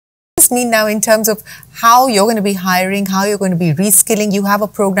mean now in terms of how you're going to be hiring, how you're going to be reskilling? You have a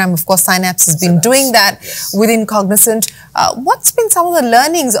program, of course, Synapse has been doing that within Cognizant. What's been some of the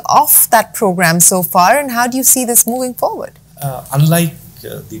learnings of that program so far, and how do you see this moving forward? Unlike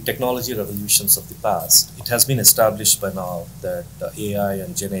the technology revolutions of the past, it has been established by now that AI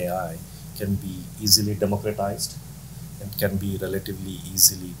and GenAI can be easily democratized and can be relatively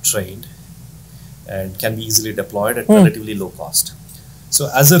easily trained and can be easily deployed at relatively low cost. So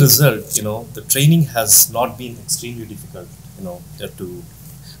as a result, the training has not been extremely difficult,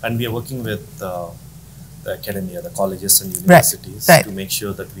 and we are working with the academia, the colleges and universities to make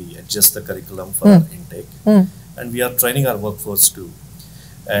sure that we adjust the curriculum for our intake. And we are training our workforce too.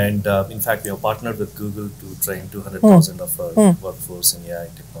 And in fact, we have partnered with Google to train 200,000 of our workforce in AI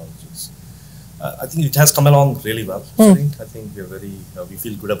technologies. I think it has come along really well. I think we are we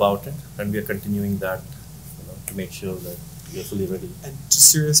feel good about it, and we are continuing that to make sure that we are fully ready. And to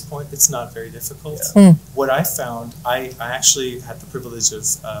Surya's point, it's not very difficult. What I found, I actually had the privilege of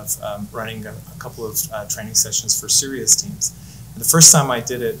running a couple of training sessions for Surya's teams. And the first time I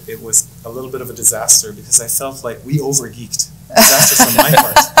did it, it was a little bit of a disaster because I felt like we over-geeked. Disaster from my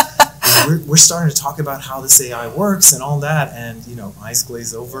part. We're starting to talk about how this AI works and all that, and eyes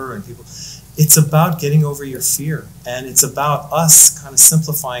glaze over, and people. It's about getting over your fear, and it's about us kind of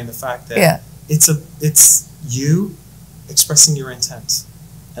simplifying the fact that it's you expressing your intent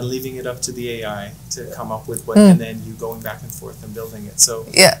and leaving it up to the AI to come up with what, and then you going back and forth and building it. So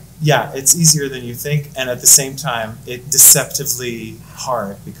yeah, it's easier than you think, and at the same time, it's deceptively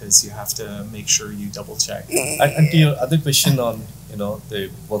hard because you have to make sure you double check. And to your other question on the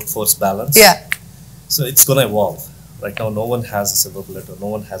workforce balance, so it's going to evolve. Right now, no one has a silver bullet or no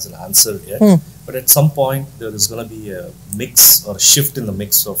one has an answer yet. But at some point, there is going to be a mix or a shift in the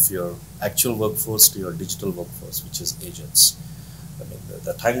mix of your actual workforce to your digital workforce, which is agents. I mean,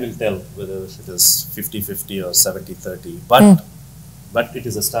 the time will tell whether it is 50-50 or 70-30. But it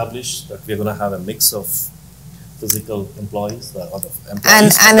is established that we're going to have a mix of physical employees, and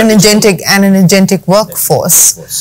an agentic workforce.